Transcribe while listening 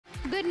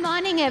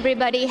morning,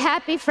 everybody.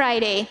 Happy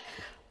Friday.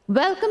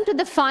 Welcome to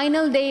the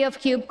final day of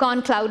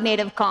KubeCon Cloud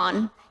Native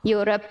Con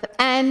Europe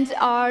and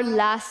our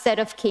last set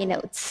of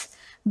keynotes.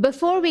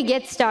 Before we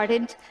get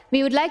started,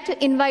 we would like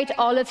to invite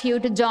all of you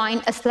to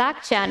join a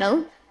Slack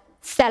channel,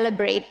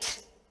 Celebrate.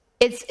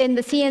 It's in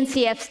the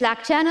CNCF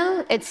Slack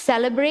channel. It's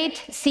Celebrate,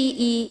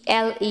 C-E-L-E-B-R-A-T-E.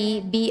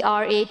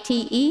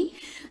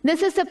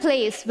 This is a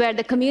place where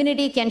the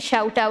community can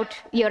shout out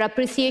your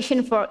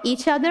appreciation for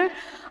each other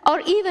or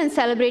even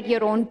celebrate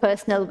your own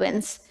personal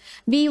wins.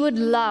 We would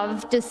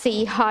love to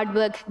see hard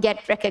work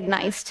get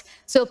recognized.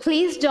 So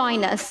please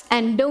join us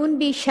and don't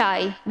be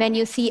shy when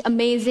you see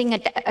amazing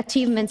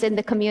achievements in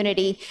the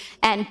community,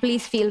 and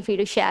please feel free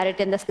to share it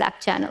in the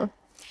Slack channel.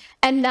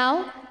 And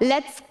now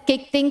let's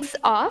kick things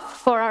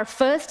off for our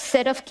first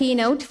set of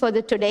keynote for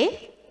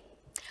today.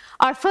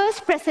 Our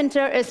first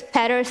presenter is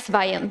Petter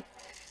Svayam.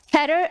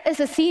 Petter is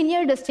a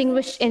senior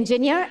distinguished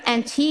engineer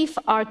and chief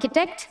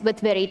architect with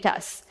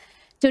Veritas.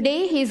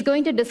 Today, he's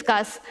going to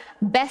discuss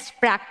best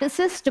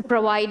practices to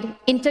provide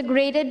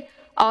integrated,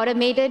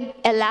 automated,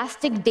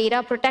 elastic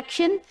data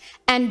protection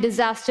and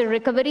disaster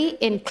recovery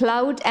in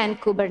cloud and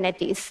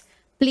Kubernetes.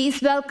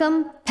 Please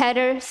welcome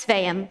Petter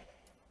Svayam.